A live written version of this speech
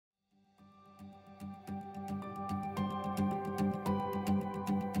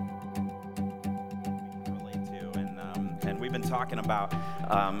we've been talking about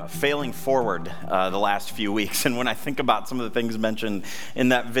failing forward the last few weeks. And when I think about some of the things mentioned in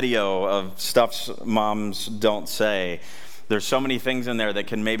that video of stuff moms don't say, there's so many things in there that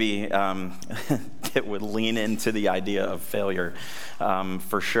can maybe that would lean into the idea of failure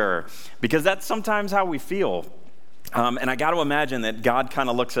for sure. Because that's sometimes how we feel. And I got to imagine that God kind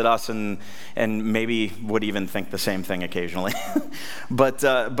of looks at us and maybe would even think the same thing occasionally. But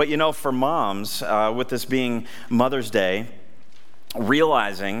you know, for moms, with this being Mother's Day,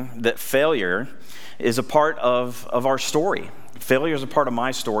 realizing that failure is a part of our story. Failure is a part of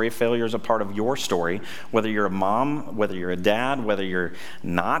my story. Failure is a part of your story. Whether you're a mom, whether you're a dad, whether you're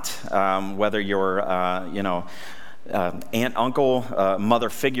not, whether you're, aunt, uncle, mother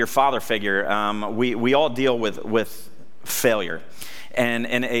figure, father figure, we all deal with failure. And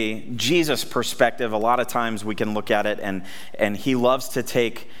in a Jesus perspective, a lot of times we can look at it and he loves to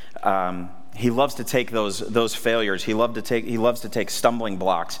take those failures. He loves to take stumbling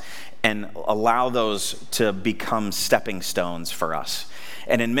blocks and allow those to become stepping stones for us.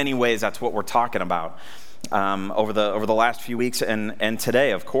 And in many ways, that's what we're talking about over the last few weeks and today,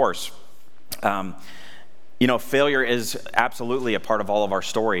 of course. Failure is absolutely a part of all of our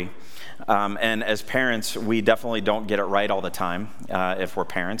story. And as parents, we definitely don't get it right all the time. If we're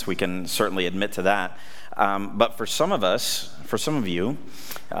parents, we can certainly admit to that. But for some of you,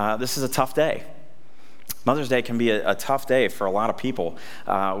 this is a tough day. Mother's Day can be a tough day for a lot of people,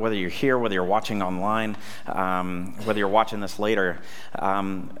 whether you're here, whether you're watching online, whether you're watching this later.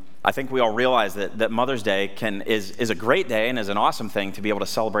 I think we all realize that Mother's Day is a great day and is an awesome thing to be able to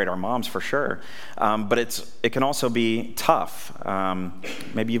celebrate our moms for sure. But it can also be tough.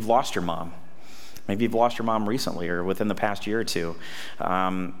 Maybe you've lost your mom. Maybe you've lost your mom recently or within the past year or two.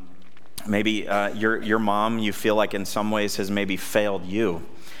 Maybe your mom, you feel like in some ways has maybe failed you.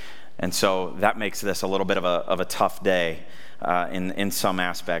 And so that makes this a little bit of a tough day in some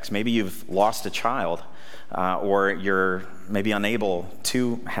aspects. Maybe you've lost a child. Or you're maybe unable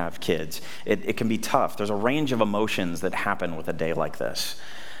to have kids. It can be tough. There's a range of emotions that happen with a day like this.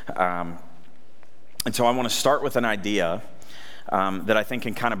 And so I want to start with an idea that I think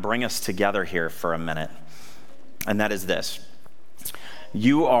can kind of bring us together here for a minute. And that is this.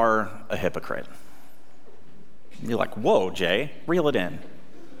 You are a hypocrite. You're like, whoa, Jay, reel it in.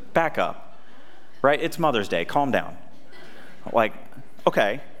 Back up. Right? It's Mother's Day. Calm down. Like,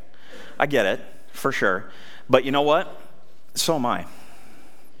 okay, I get it. For sure. But you know what? So am I.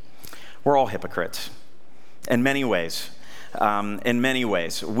 We're all hypocrites. In many ways.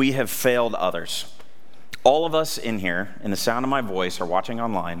 We have failed others. All of us in here, in the sound of my voice or watching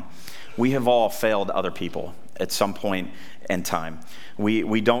online, we have all failed other people at some point in time.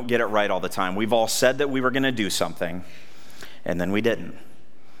 We don't get it right all the time. We've all said that we were going to do something, and then we didn't.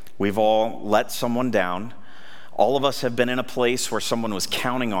 We've all let someone down. All of us have been in a place where someone was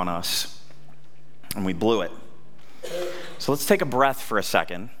counting on us, and we blew it. So let's take a breath for a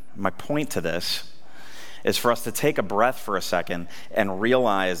second. My point to this is for us to take a breath for a second and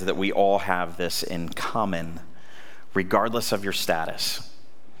realize that we all have this in common, regardless of your status,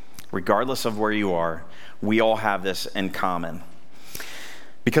 regardless of where you are. We all have this in common.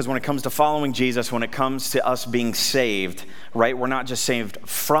 Because when it comes to following Jesus, when it comes to us being saved, right, we're not just saved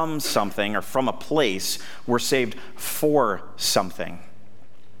from something or from a place, we're saved for something.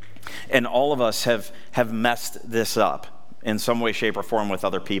 And all of us have messed this up in some way, shape, or form with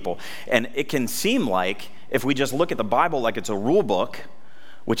other people. And it can seem like, if we just look at the Bible like it's a rule book,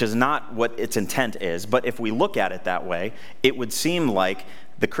 which is not what its intent is, but if we look at it that way, it would seem like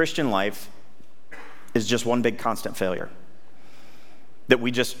the Christian life is just one big constant failure. That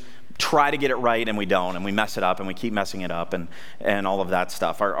we just try to get it right and we don't, and we mess it up and we keep messing it up and all of that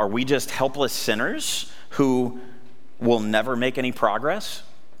stuff. Are we just helpless sinners who will never make any progress?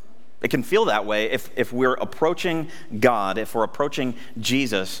 It can feel that way if we're approaching God, if we're approaching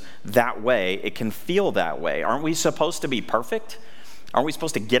Jesus that way, it can feel that way. Aren't we supposed to be perfect? Aren't we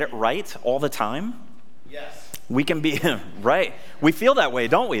supposed to get it right all the time? Yes. We can be, right. We feel that way,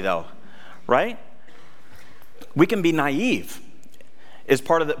 don't we, though? Right? We can be naive. Is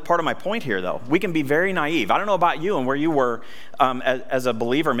part of my point here, though. We can be very naive. I don't know about you and where you were as a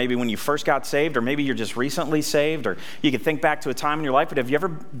believer, maybe when you first got saved, or maybe you're just recently saved, or you can think back to a time in your life, but have you ever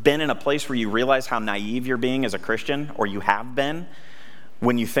been in a place where you realize how naive you're being as a Christian, or you have been,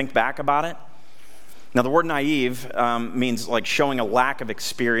 when you think back about it? Now, the word naive means like showing a lack of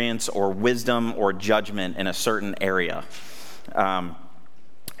experience or wisdom or judgment in a certain area.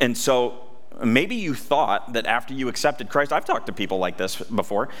 And so maybe you thought that after you accepted Christ, I've talked to people like this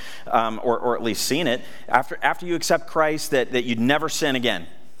before, or at least seen it, after you accept Christ, that you'd never sin again.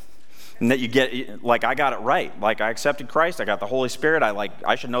 And that you get, like, I got it right. Like, I accepted Christ. I got the Holy Spirit.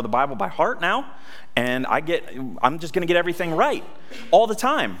 I should know the Bible by heart now. And I'm just going to get everything right all the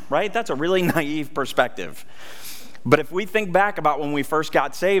time, right? That's a really naive perspective. But if we think back about when we first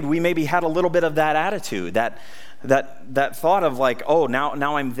got saved, we maybe had a little bit of that attitude, that thought of like, oh,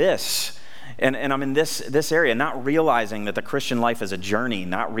 now I'm this. And I'm in this area, not realizing that the Christian life is a journey,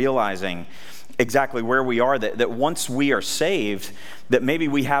 not realizing exactly where we are, that once we are saved, that maybe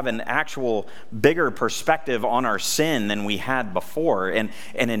we have an actual bigger perspective on our sin than we had before. And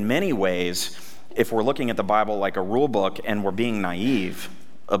in many ways, if we're looking at the Bible like a rule book and we're being naive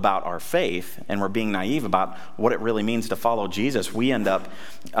about our faith and we're being naive about what it really means to follow Jesus, we end up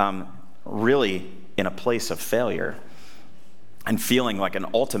really in a place of failure and feeling like an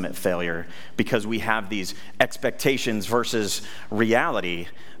ultimate failure because we have these expectations versus reality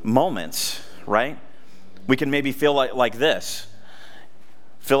moments, right? We can maybe feel like this.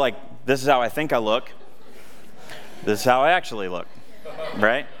 Feel like this is how I think I look. This is how I actually look,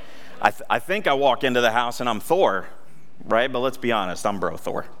 right? I think I walk into the house and I'm Thor, right? But let's be honest, I'm Bro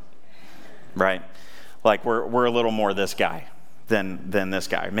Thor, right? Like we're a little more this guy than this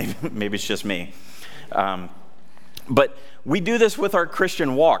guy. Maybe it's just me. But we do this with our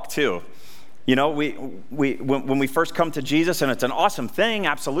Christian walk too. You know, when we first come to Jesus, and it's an awesome thing,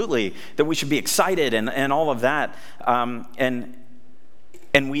 absolutely, that we should be excited and all of that. And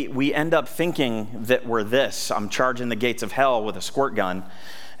we end up thinking that we're this. I'm charging the gates of hell with a squirt gun.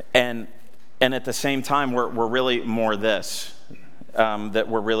 And at the same time, we're really more this. That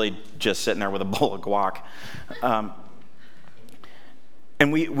we're really just sitting there with a bowl of guac.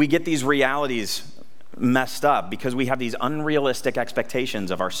 And we get these realities messed up because we have these unrealistic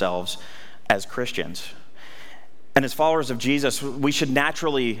expectations of ourselves as Christians. And as followers of Jesus, we should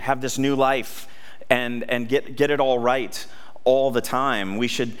naturally have this new life and get it all right all the time. We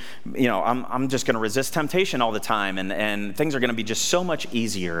should, I'm just going to resist temptation all the time, and things are going to be just so much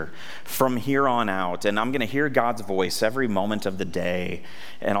easier from here on out, and I'm going to hear God's voice every moment of the day,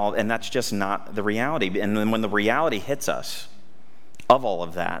 and that's just not the reality. And then when the reality hits us of all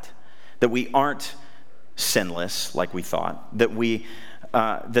of that we aren't sinless like we thought,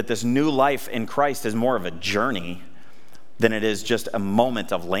 that this new life in Christ is more of a journey than it is just a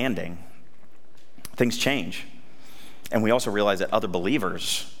moment of landing, things change. And we also realize that other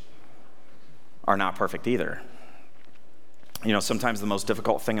believers are not perfect either. Sometimes the most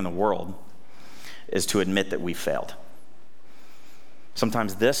difficult thing in the world is to admit that we failed.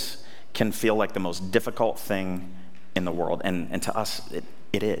 Sometimes this can feel like the most difficult thing in the world, and to us,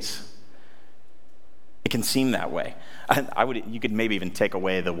 it is. It can seem that way. You could maybe even take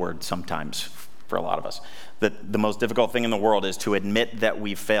away the word sometimes for a lot of us. That the most difficult thing in the world is to admit that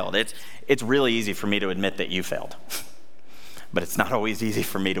we failed. It's really easy for me to admit that you failed. But it's not always easy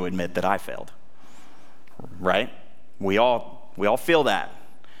for me to admit that I failed. Right? We all feel that.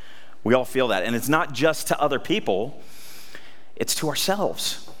 We all feel that. And it's not just to other people, it's to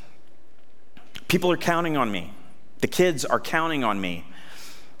ourselves. People are counting on me. The kids are counting on me.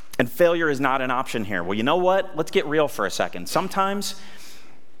 And failure is not an option here. Well, you know what? Let's get real for a second. Sometimes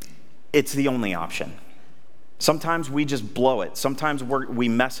it's the only option. Sometimes we just blow it. Sometimes we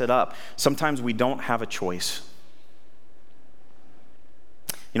mess it up. Sometimes we don't have a choice.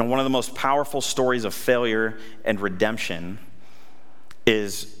 One of the most powerful stories of failure and redemption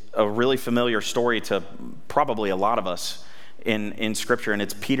is a really familiar story to probably a lot of us in Scripture, and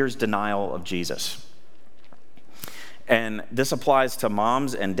it's Peter's denial of Jesus. And this applies to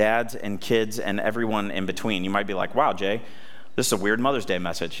moms and dads and kids and everyone in between. You might be like, wow, Jay, this is a weird Mother's Day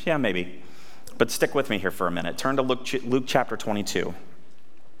message. Yeah, maybe. But stick with me here for a minute. Turn to Luke chapter 22.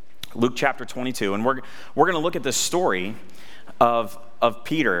 Luke chapter 22. And we're going to look at this story of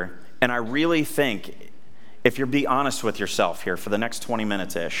Peter. And I really think, if you'll be honest with yourself here for the next 20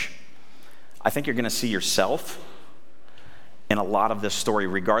 minutes-ish, I think you're going to see yourself in a lot of this story,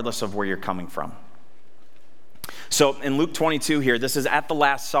 regardless of where you're coming from. So in Luke 22 here, this is at the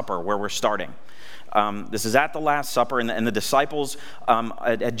Last Supper where we're starting. This is at the Last Supper, and the disciples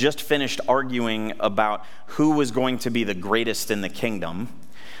had just finished arguing about who was going to be the greatest in the kingdom,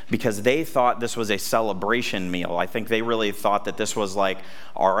 because they thought this was a celebration meal. I think they really thought that this was like,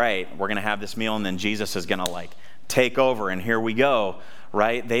 all right, we're going to have this meal, and then Jesus is going to take over, and here we go,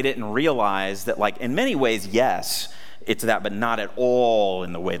 right? They didn't realize that, in many ways, yes, it's that, but not at all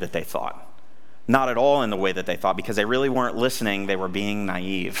in the way that they thought. Not at all in the way that they thought, because they really weren't listening. They were being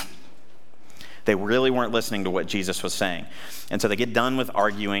naive. They really weren't listening to what Jesus was saying. And so they get done with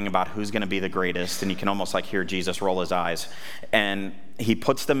arguing about who's going to be the greatest, and you can almost hear Jesus roll his eyes. And he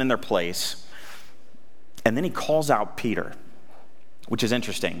puts them in their place, and then he calls out Peter. which is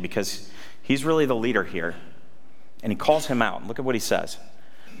interesting because he's really the leader here. And he calls him out. Look at what he says.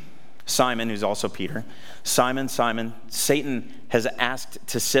 Simon, who's also Peter, Simon, Simon, Satan has asked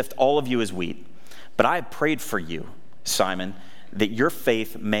to sift all of you as wheat, but I have prayed for you, Simon, that your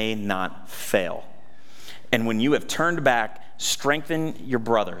faith may not fail. And when you have turned back, strengthen your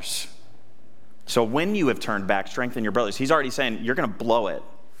brothers. So when you have turned back, strengthen your brothers. He's already saying, you're going to blow it,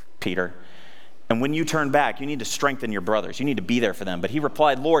 Peter. And when you turn back, you need to strengthen your brothers. You need to be there for them. But he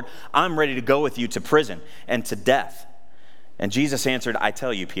replied, Lord, I'm ready to go with you to prison and to death. And Jesus answered, I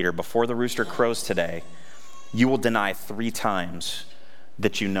tell you, Peter, before the rooster crows today, you will deny 3 times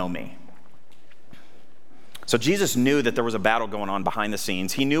that you know me. So Jesus knew that there was a battle going on behind the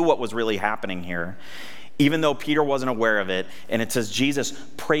scenes. He knew what was really happening here, even though Peter wasn't aware of it. And it says Jesus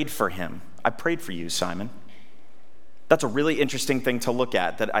prayed for him. I prayed for you, Simon. That's a really interesting thing to look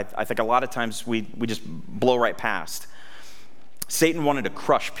at that I think a lot of times we just blow right past. Satan wanted to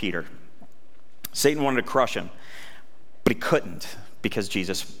crush Peter. Satan wanted to crush him, but he couldn't because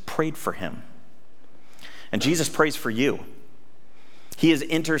Jesus prayed for him. And Jesus prays for you. He is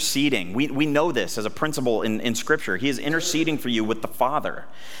interceding. We know this as a principle in Scripture. He is interceding for you with the Father.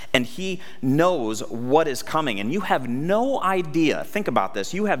 And he knows what is coming. And you have no idea, think about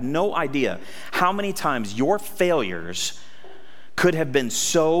this, you have no idea how many times your failures could have been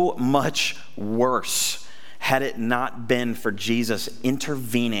so much worse had it not been for Jesus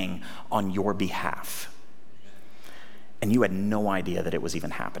intervening on your behalf. And you had no idea that it was even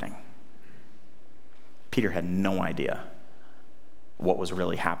happening. Peter had no idea what was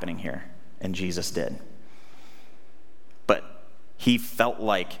really happening here, and Jesus did. But he felt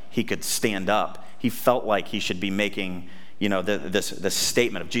like he could stand up. He felt like he should be making, this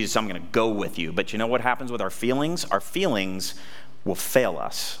statement of, Jesus, I'm going to go with you. But you know what happens with our feelings? Our feelings will fail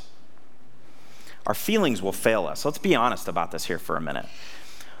us. Our feelings will fail us. Let's be honest about this here for a minute.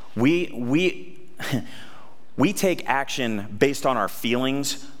 We take action based on our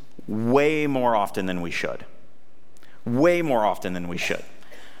feelings way more often than we should. Way more often than we should.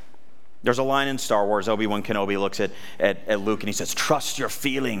 There's a line in Star Wars, Obi-Wan Kenobi looks at Luke and he says, trust your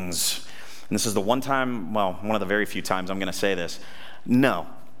feelings. And this is the one of the very few times I'm going to say this. No.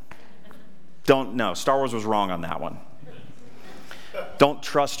 Star Wars was wrong on that one. Don't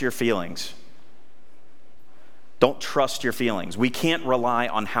trust your feelings. Don't trust your feelings. We can't rely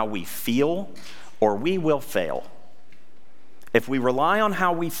on how we feel or we will fail. If we rely on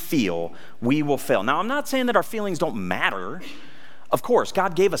how we feel, we will fail. Now, I'm not saying that our feelings don't matter. Of course,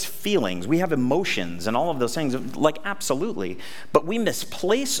 God gave us feelings. We have emotions and all of those things, absolutely. But we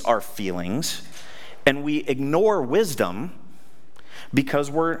misplace our feelings and we ignore wisdom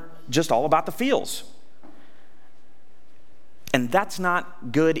because we're just all about the feels. And that's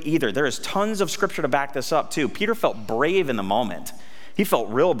not good either. There is tons of scripture to back this up too. Peter felt brave in the moment. He felt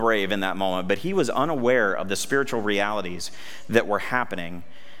real brave in that moment, but he was unaware of the spiritual realities that were happening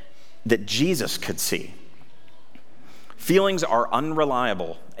that Jesus could see. Feelings are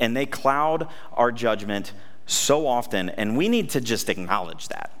unreliable, and they cloud our judgment so often, and we need to just acknowledge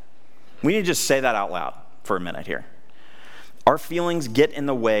that. We need to just say that out loud for a minute here. Our feelings get in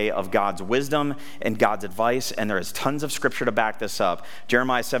the way of God's wisdom and God's advice, and there is tons of scripture to back this up.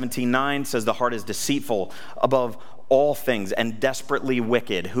 Jeremiah 17:9 says the heart is deceitful above all things and desperately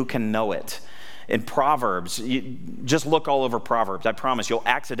wicked. Who can know it? In Proverbs, just look all over Proverbs. I promise you'll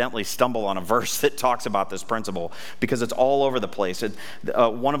accidentally stumble on a verse that talks about this principle because it's all over the place.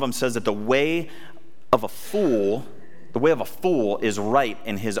 One of them says that the way of a fool is right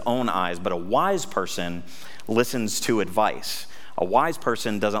in his own eyes, but a wise person listens to advice. A wise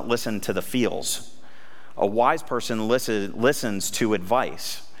person doesn't listen to the feels. A wise person listens to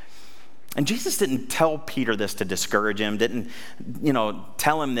advice. And Jesus didn't tell Peter this to discourage him, didn't,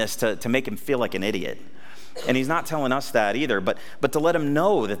 tell him this to make him feel like an idiot. And he's not telling us that either, but to let him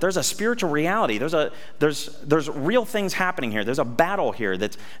know that there's a spiritual reality. There's real things happening here. There's a battle here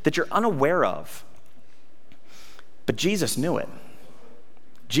that you're unaware of. But Jesus knew it.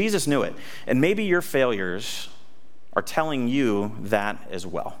 Jesus knew it. And maybe your failures are telling you that as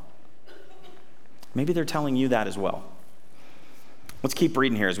well. Maybe they're telling you that as well. Let's keep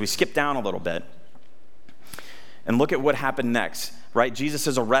reading here as we skip down a little bit and look at what happened next, right? Jesus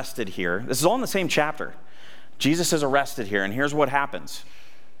is arrested here. This is all in the same chapter. Jesus is arrested here, and here's what happens.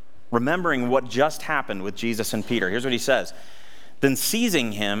 Remembering what just happened with Jesus and Peter, here's what he says. Then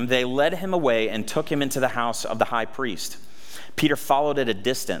seizing him, they led him away and took him into the house of the high priest. Peter followed at a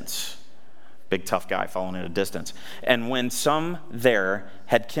distance. Big tough guy following at a distance. And when some there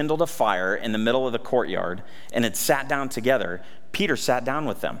had kindled a fire in the middle of the courtyard and had sat down together, Peter sat down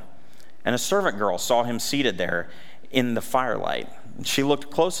with them. And a servant girl saw him seated there in the firelight. And she looked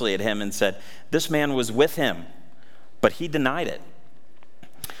closely at him and said, "This man was with him," but he denied it.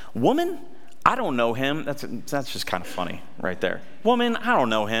 "Woman, I don't know him." That's just kind of funny right there. "Woman, I don't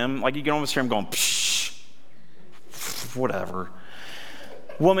know him." Like you can almost hear him going, "Psh, whatever."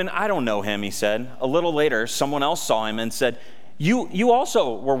 "Woman, I don't know him," he said. A little later, someone else saw him and said, You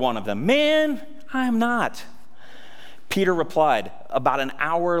also were one of them." "Man, I am not." Peter replied. About an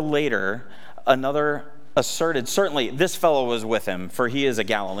hour later, another asserted, "Certainly this fellow was with him, for he is a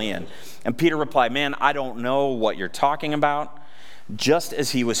Galilean." And Peter replied, "Man, I don't know what you're talking about." Just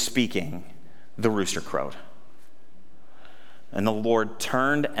as he was speaking, the rooster crowed. And the Lord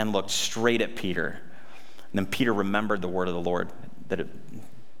turned and looked straight at Peter. And then Peter remembered the word of the Lord that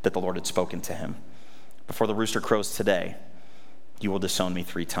the Lord had spoken to him. "Before the rooster crows today, you will disown me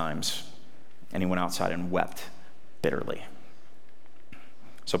 3 times. And he went outside and wept bitterly.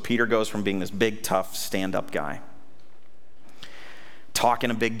 So Peter goes from being this big, tough, stand-up guy,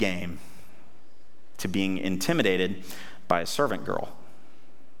 talking a big game, to being intimidated by a servant girl.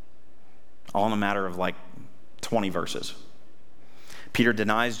 All in a matter of like 20 verses. Peter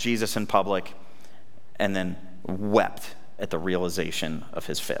denies Jesus in public and then wept at the realization of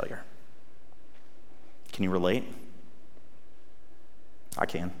his failure. Can you relate? I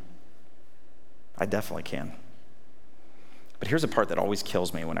can. I definitely can. But here's a part that always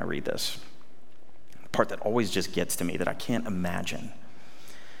kills me when I read this. The part that always just gets to me, that I can't imagine.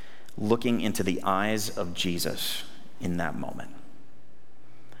 Looking into the eyes of Jesus in that moment.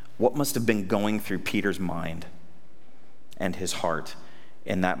 What must have been going through Peter's mind and his heart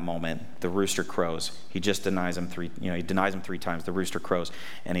in that moment? The rooster crows. He just denies him he denies him 3 times. The rooster crows,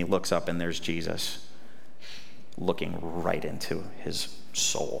 and he looks up, and there's Jesus looking right into his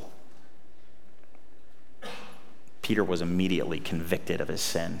soul. Peter was immediately convicted of his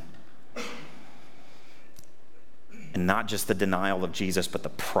sin. And not just the denial of Jesus, but the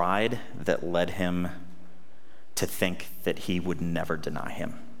pride that led him to think that he would never deny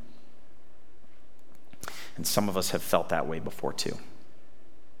him. And some of us have felt that way before too.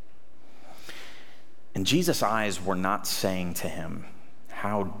 And Jesus' eyes were not saying to him,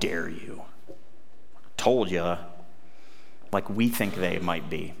 "How dare you? Told you," like we think they might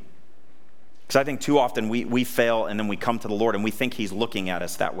be. Because I think too often we fail and then we come to the Lord and we think he's looking at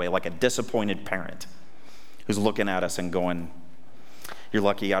us that way, like a disappointed parent who's looking at us and going, "You're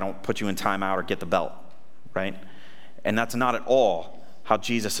lucky I don't put you in timeout or get the belt," right? And that's not at all how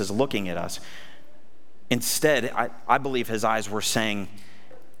Jesus is looking at us. Instead, I believe his eyes were saying,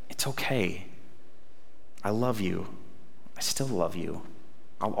 "It's okay. I love you. I still love you.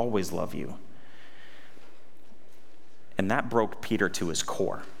 I'll always love you." And that broke Peter to his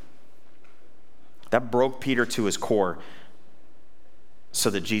core. That broke Peter to his core so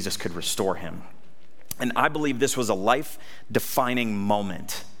that Jesus could restore him. And I believe this was a life-defining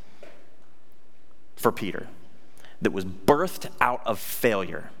moment for Peter that was birthed out of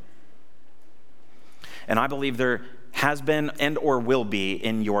failure. And I believe there has been and or will be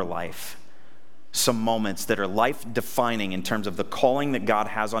in your life some moments that are life-defining in terms of the calling that God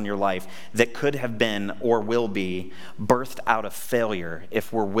has on your life that could have been or will be birthed out of failure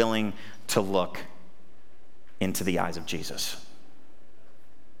if we're willing to look into the eyes of Jesus.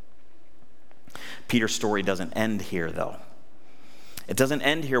 Peter's story doesn't end here, though. It doesn't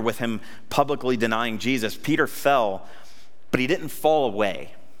end here with him publicly denying Jesus. Peter fell, but he didn't fall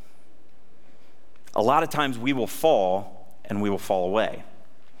away. A lot of times we will fall and we will fall away.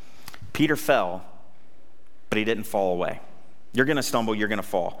 Peter fell, but he didn't fall away. You're going to stumble, you're going to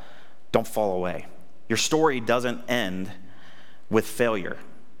fall. Don't fall away. Your story doesn't end with failure.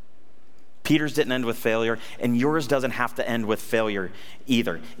 Peter's didn't end with failure, and yours doesn't have to end with failure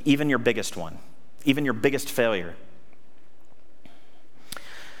either. Even your biggest one, even your biggest failure.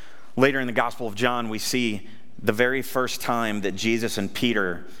 Later in the Gospel of John, we see the very first time that Jesus and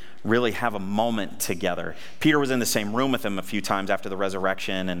Peter really have a moment together. Peter was in the same room with him a few times after the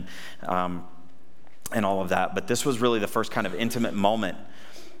resurrection and all of that, but this was really the first kind of intimate moment,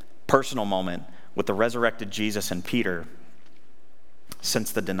 personal moment with the resurrected Jesus and Peter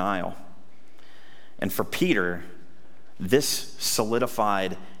since the denial. And for Peter, this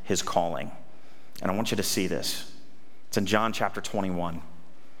solidified his calling. And I want you to see this. It's in John chapter 21,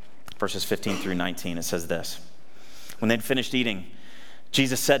 verses 15 through 19. It says this: "When they'd finished eating,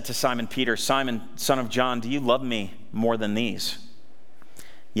 Jesus said to Simon Peter, 'Simon, son of John, do you love me more than these?'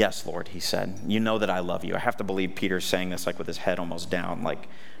 'Yes, Lord,' he said. 'You know that I love you.'" I have to believe Peter's saying this like with his head almost down, like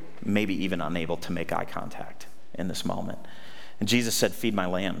maybe even unable to make eye contact in this moment. And Jesus said, "Feed my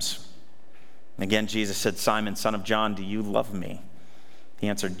lambs." And again, Jesus said, "Simon, son of John, do you love me?" He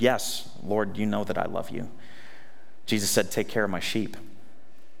answered, "Yes, Lord, you know that I love you." Jesus said, take care of my sheep.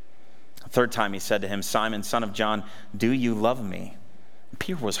 A third time he said to him, Simon, son of John, do you love me?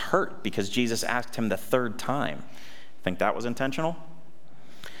 Peter was hurt because Jesus asked him the third time. Think that was intentional?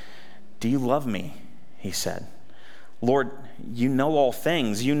 Do you love me? He said. Lord, you know all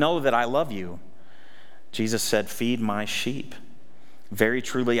things. You know that I love you. Jesus said, feed my sheep. Very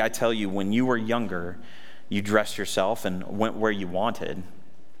truly, I tell you, when you were younger, you dressed yourself and went where you wanted.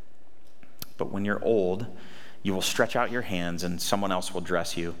 But when you're old, you will stretch out your hands and someone else will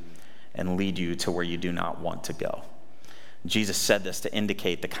dress you and lead you to where you do not want to go. Jesus said this to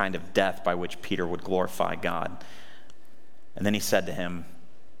indicate the kind of death by which Peter would glorify God. And then he said to him,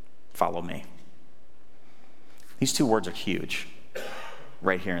 follow me. These two words are huge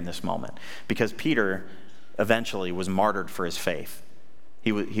right here in this moment, because Peter eventually was martyred for his faith.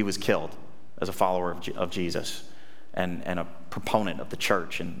 He was killed as a follower of Jesus and a proponent of the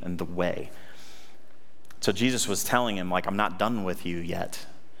church and the way. So Jesus was telling him, like, I'm not done with you yet.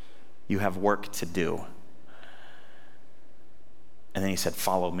 You have work to do. And then he said,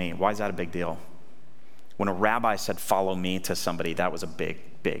 follow me. Why is that a big deal? When a rabbi said, follow me to somebody, that was a big,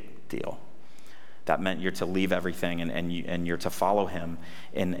 big deal. That meant you're to leave everything and you're to follow him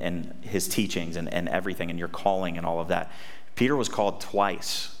in his teachings and everything and your calling and all of that. Peter was called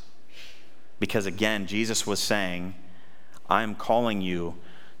twice because, again, Jesus was saying, I'm calling you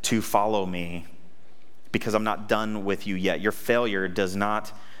to follow me because I'm not done with you yet. Your failure does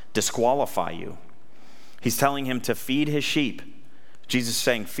not disqualify you. He's telling him to feed his sheep. Jesus is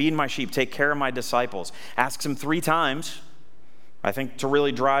saying, feed my sheep, take care of my disciples. Asks him 3 times, I think, to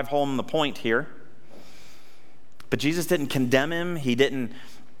really drive home the point here. But Jesus didn't condemn him. He didn't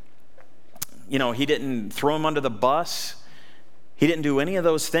throw him under the bus. He didn't do any of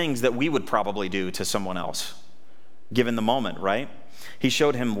those things that we would probably do to someone else, given the moment, right? He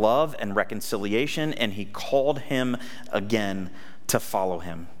showed him love and reconciliation, and he called him again to follow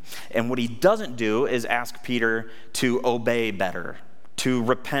him. And what he doesn't do is ask Peter to obey better, to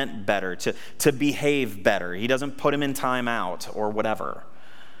repent better, to behave better. He doesn't put him in time out or whatever.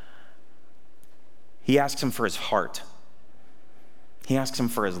 He asks him for his heart. He asks him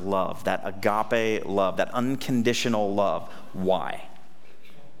for his love, that agape love, that unconditional love. Why?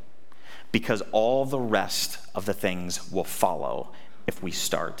 Because all the rest of the things will follow if we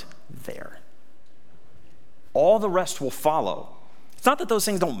start there. All the rest will follow. It's not that those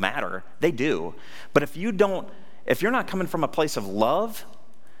things don't matter. They do. But if you're not coming from a place of love,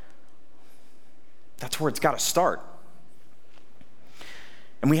 that's where it's got to start.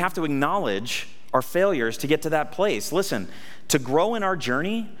 And we have to acknowledge our failures to get to that place. Listen, to grow in our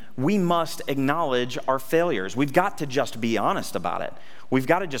journey, we must acknowledge our failures. We've got to just be honest about it. We've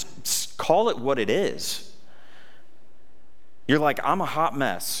got to just call it what it is. You're like, I'm a hot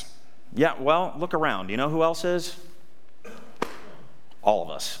mess. Yeah, well, look around. You know who else is? All of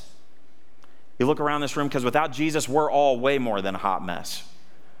us. You look around this room, because without Jesus, we're all way more than a hot mess.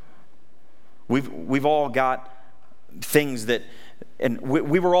 We've all got things that, and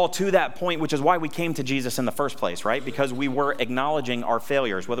we were all to that point, which is why we came to Jesus in the first place, right? Because we were acknowledging our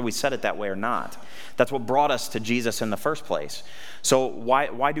failures, whether we said it that way or not. That's what brought us to Jesus in the first place. So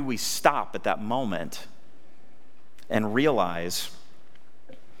why do we stop at that moment and realize,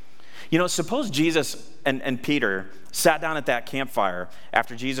 suppose Jesus and Peter sat down at that campfire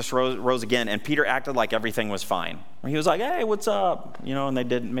after Jesus rose again, and Peter acted like everything was fine. He was like, hey, what's up?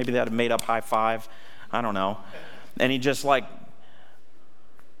 And maybe they had a made up high five. I don't know. And he just just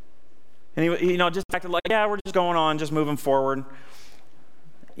acted like, yeah, we're just going on, just moving forward.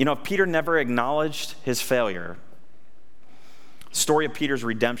 If Peter never acknowledged his failure, the story of Peter's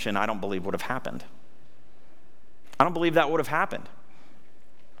redemption, I don't believe would have happened. I don't believe that would have happened.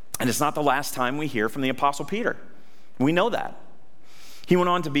 And it's not the last time we hear from the Apostle Peter. We know that. He went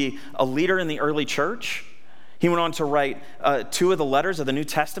on to be a leader in the early church. He went on to write 2 of the letters of the New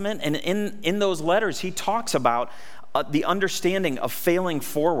Testament. And in those letters, he talks about the understanding of failing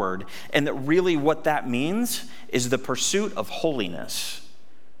forward, and that really what that means is the pursuit of holiness.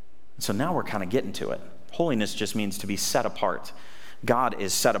 So now we're kind of getting to it. Holiness just means to be set apart. God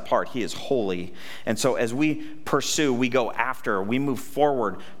is set apart. He is holy. And so as we pursue, we go after, we move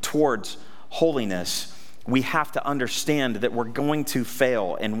forward towards holiness, we have to understand that we're going to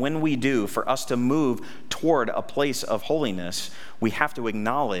fail. And when we do, for us to move toward a place of holiness, we have to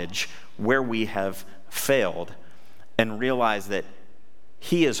acknowledge where we have failed and realize that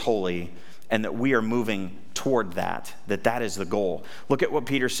He is holy and that we are moving toward that is the goal. Look at what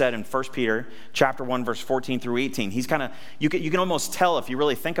Peter said in 1 Peter chapter 1, verse 14 through 18. He's kind of, you can almost tell if you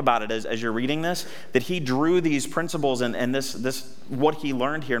really think about it as you're reading this, that he drew these principles and this what he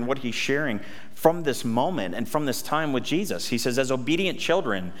learned here and what he's sharing from this moment and from this time with Jesus. He says, as obedient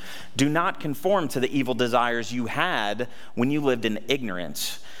children, do not conform to the evil desires you had when you lived in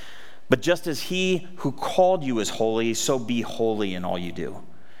ignorance. But just as he who called you is holy, so be holy in all you do.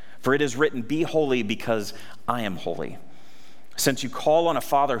 For it is written, be holy because I am holy. Since you call on a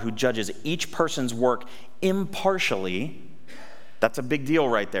Father who judges each person's work impartially, that's a big deal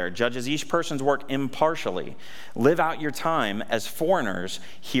right there, judges each person's work impartially, live out your time as foreigners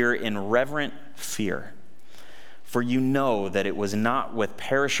here in reverent fear. For you know that it was not with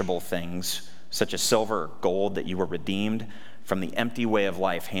perishable things, such as silver or gold, that you were redeemed from the empty way of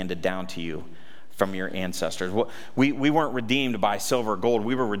life handed down to you from your ancestors. We weren't redeemed by silver or gold.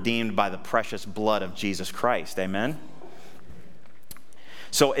 We were redeemed by the precious blood of Jesus Christ. Amen?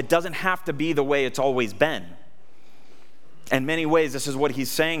 So it doesn't have to be the way it's always been. In many ways, this is what he's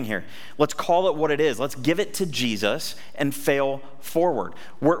saying here. Let's call it what it is. Let's give it to Jesus and fail forward.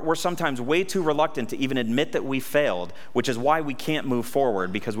 We're sometimes way too reluctant to even admit that we failed, which is why we can't move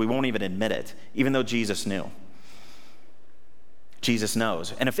forward, because we won't even admit it, even though Jesus knew. Jesus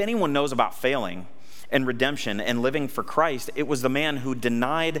knows. And if anyone knows about failing and redemption and living for Christ, it was the man who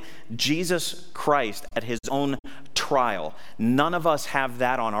denied Jesus Christ at his own trial. None of us have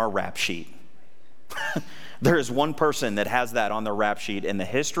that on our rap sheet. There is one person that has that on their rap sheet in the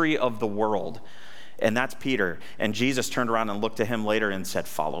history of the world, and that's Peter. And Jesus turned around and looked at him later and said,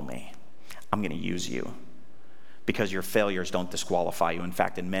 follow me. I'm going to use you because your failures don't disqualify you. In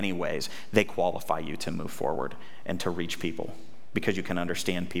fact, in many ways, they qualify you to move forward and to reach people, because you can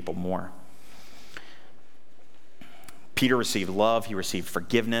understand people more. Peter received love, he received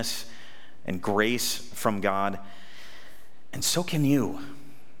forgiveness and grace from God, and so can you.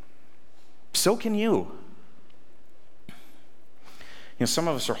 So can you. You know, some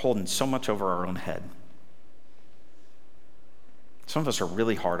of us are holding so much over our own head. Some of us are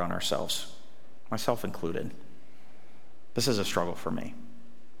really hard on ourselves, myself included. This is a struggle for me.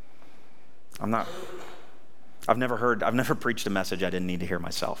 I've never preached a message I didn't need to hear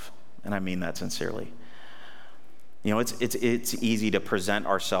myself, and I mean that sincerely. You know, it's easy to present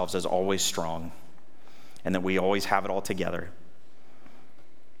ourselves as always strong and that we always have it all together,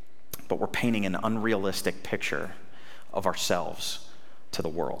 but we're painting an unrealistic picture of ourselves to the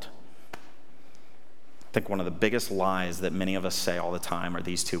world. I think one of the biggest lies that many of us say all the time are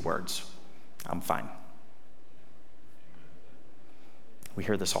these two words: I'm fine. We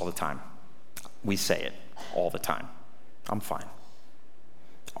hear this all the time. We say it all the time. I'm fine.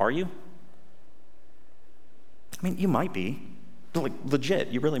 Are you? I mean, you might be. Like, legit,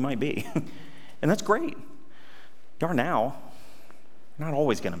 you really might be. And that's great. You are now. You're not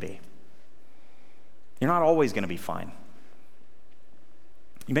always going to be. You're not always going to be fine.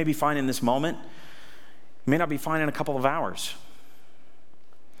 You may be fine in this moment. You may not be fine in a couple of hours.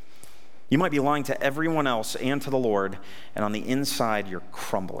 You might be lying to everyone else and to the Lord, and on the inside, you're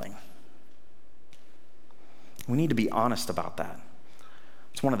crumbling. We need to be honest about that.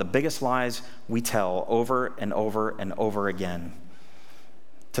 It's one of the biggest lies we tell over and over and over again,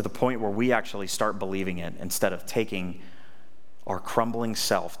 to the point where we actually start believing it instead of taking our crumbling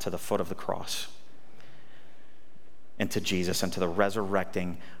self to the foot of the cross and to Jesus and to the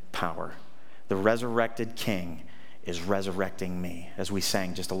resurrecting power. The resurrected King is resurrecting me, as we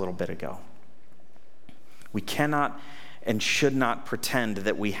sang just a little bit ago. We cannot and should not pretend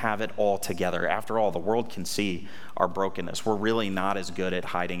that we have it all together. After all, the world can see our brokenness. We're really not as good at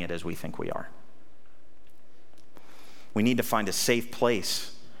hiding it as we think we are. We need to find a safe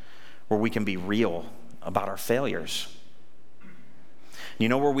place where we can be real about our failures. You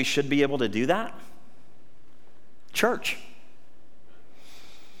know where we should be able to do that? Church.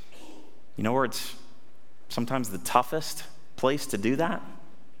 You know where it's sometimes the toughest place to do that?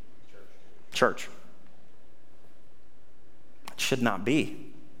 Church. It should not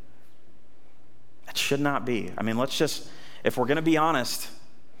be. It should not be. I mean, if we're going to be honest,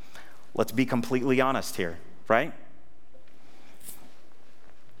 let's be completely honest here, right?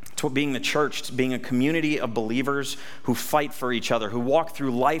 It's what being the church, being a community of believers who fight for each other, who walk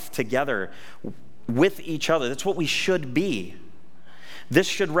through life together with each other. That's what we should be. This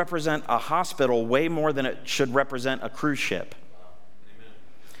should represent a hospital way more than it should represent a cruise ship. Amen.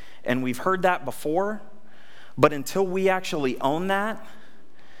 And we've heard that before, but until we actually own that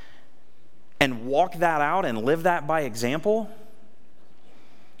and walk that out and live that by example,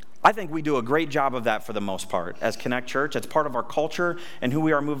 I think we do a great job of that for the most part as Connect Church. It's part of our culture and who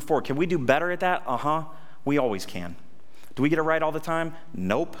we are moving forward. Can we do better at that? We always can. Do we get it right all the time?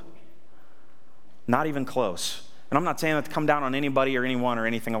 Nope. Not even close. And I'm not saying that to come down on anybody or anyone or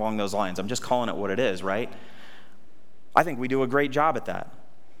anything along those lines. I'm just calling it what it is, right? I think we do a great job at that.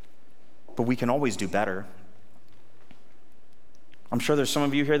 But we can always do better. I'm sure there's some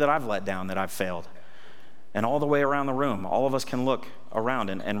of you here that I've let down, that I've failed. And all the way around the room, all of us can look around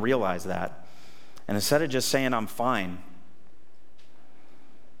and realize that. And instead of just saying, I'm fine,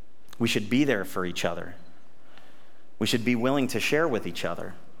 we should be there for each other. We should be willing to share with each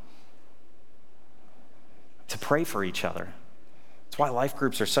other, to pray for each other. That's why life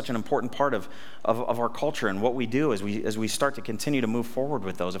groups are such an important part of our culture and what we do as we start to continue to move forward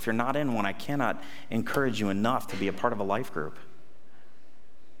with those. If you're not in one, I cannot encourage you enough to be a part of a life group.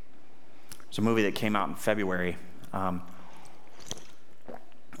 There's a movie that came out in February on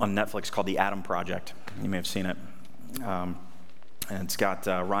Netflix called The Adam Project. You may have seen it. And it's got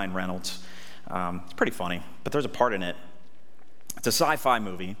Ryan Reynolds. It's pretty funny, but there's a part in it. It's a sci-fi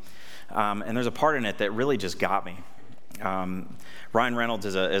movie, and there's a part in it that really just got me. Ryan Reynolds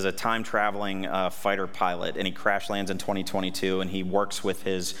is a time-traveling fighter pilot, and he crash lands in 2022, and he works with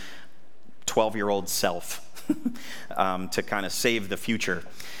his 12-year-old self to kind of save the future.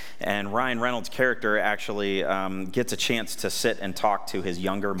 And Ryan Reynolds' character actually gets a chance to sit and talk to his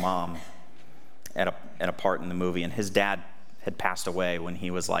younger mom at a part in the movie. And his dad had passed away when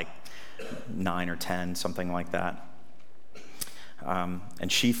he was like 9 or 10, something like that.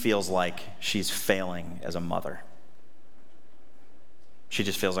 And she feels like she's failing as a mother. She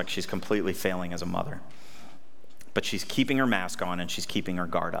just feels like she's completely failing as a mother. But she's keeping her mask on and she's keeping her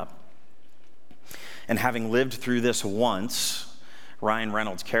guard up. And having lived through this once, Ryan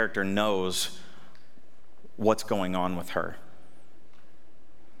Reynolds' character knows what's going on with her.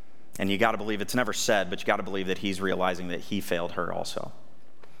 And you got to believe, it's never said, but you got to believe that he's realizing that he failed her also.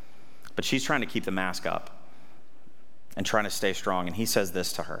 But she's trying to keep the mask up and trying to stay strong. And he says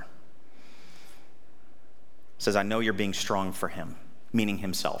this to her. He says, I know you're being strong for him, meaning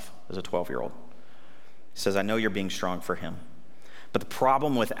himself as a 12-year-old. He says, I know you're being strong for him. But the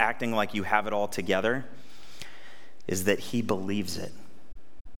problem with acting like you have it all together is that he believes it.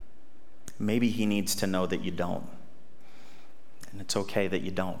 Maybe he needs to know that you don't. And it's okay that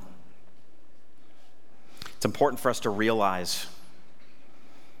you don't. It's important for us to realize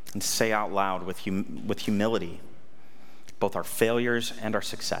and say out loud with humility both our failures and our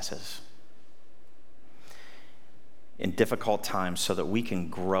successes in difficult times so that we can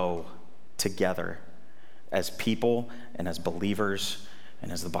grow together as people and as believers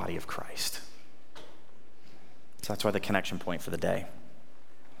and as the body of Christ. So that's why the connection point for the day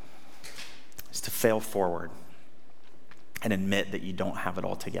is to fail forward and admit that you don't have it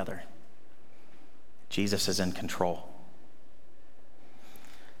all together. Jesus is in control.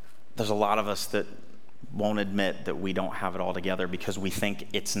 There's a lot of us that won't admit that we don't have it all together because we think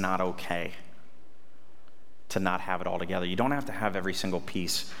it's not okay to not have it all together. You don't have to have every single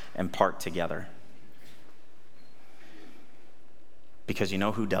piece and part together. Because you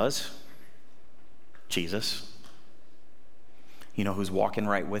know who does? Jesus. You know who's walking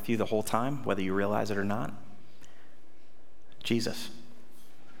right with you the whole time, whether you realize it or not? Jesus.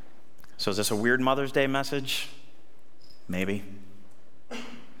 So is this a weird Mother's Day message? Maybe.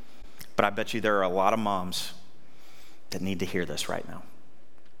 But I bet you there are a lot of moms that need to hear this right now.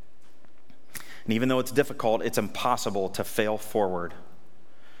 And even though it's difficult, it's impossible to fail forward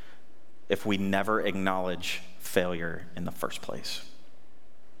if we never acknowledge failure in the first place.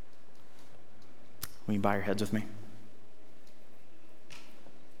 Will you bow your heads with me?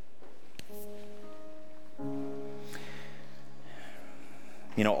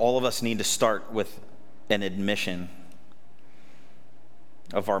 You know, all of us need to start with an admission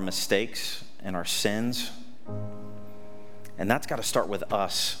of our mistakes and our sins. And that's got to start with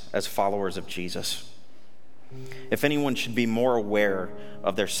us as followers of Jesus. If anyone should be more aware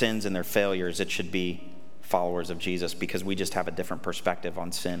of their sins and their failures, it should be followers of Jesus, because we just have a different perspective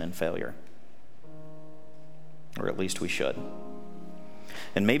on sin and failure. Or at least we should.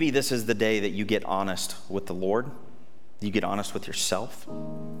 And maybe this is the day that you get honest with the Lord. You get honest with yourself.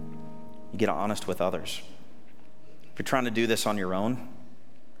 You get honest with others. If you're trying to do this on your own,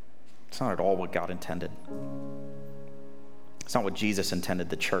 it's not at all what God intended. It's not what Jesus intended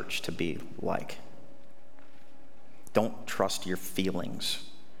the church to be like. Don't trust your feelings.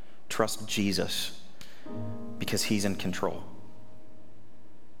 Trust Jesus, because he's in control.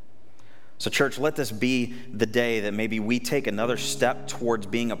 So church, let this be the day that maybe we take another step towards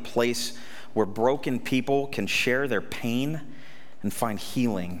being a place where broken people can share their pain and find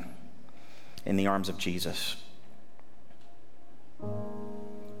healing in the arms of Jesus.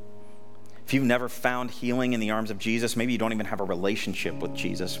 If If you've never found healing in the arms of Jesus, maybe you don't even have a relationship with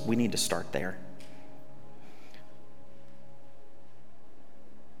Jesus, we need to start there.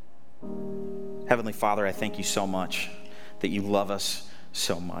 Heavenly Father, I thank you so much that you love us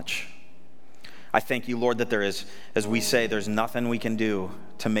so much. I thank you, Lord, that there is, as we say, there's nothing we can do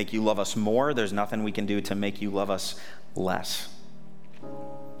to make you love us more. There's nothing we can do to make you love us less.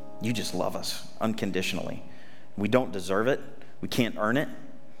 You just love us unconditionally. We don't deserve it. We can't earn it.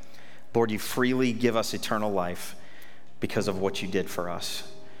 Lord, you freely give us eternal life because of what you did for us.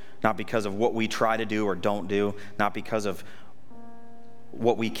 Not because of what we try to do or don't do. Not because of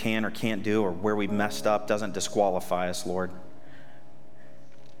what we can or can't do or where we've messed up doesn't disqualify us, Lord.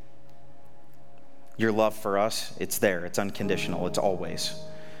 Your love for us, it's there. It's unconditional. It's always.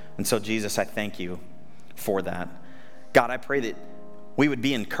 And so, Jesus, I thank you for that. God, I pray that we would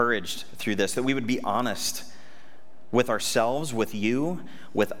be encouraged through this, that we would be honest with ourselves, with you,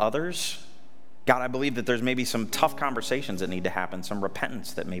 with others. God, I believe that there's maybe some tough conversations that need to happen, some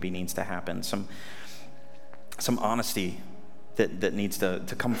repentance that maybe needs to happen, some honesty that needs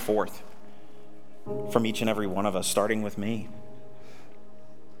to come forth from each and every one of us, starting with me.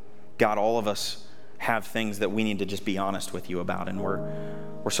 God, all of us have things that we need to just be honest with you about, and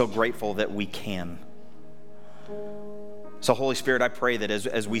we're so grateful that we can. So Holy Spirit, I pray that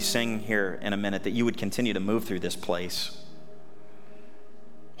as we sing here in a minute, that you would continue to move through this place.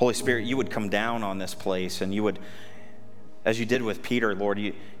 Holy Spirit, you would come down on this place, and you would, as you did with Peter, Lord,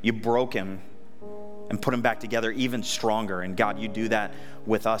 you broke him and put him back together even stronger. And God, you do that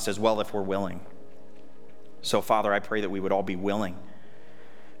with us as well if we're willing. So Father, I pray that we would all be willing.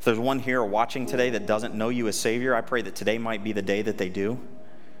 If there's one here watching today that doesn't know you as Savior, I pray that today might be the day that they do.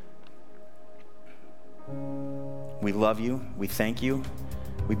 We love you. We thank you.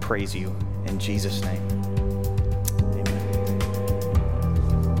 We praise you. In Jesus' name.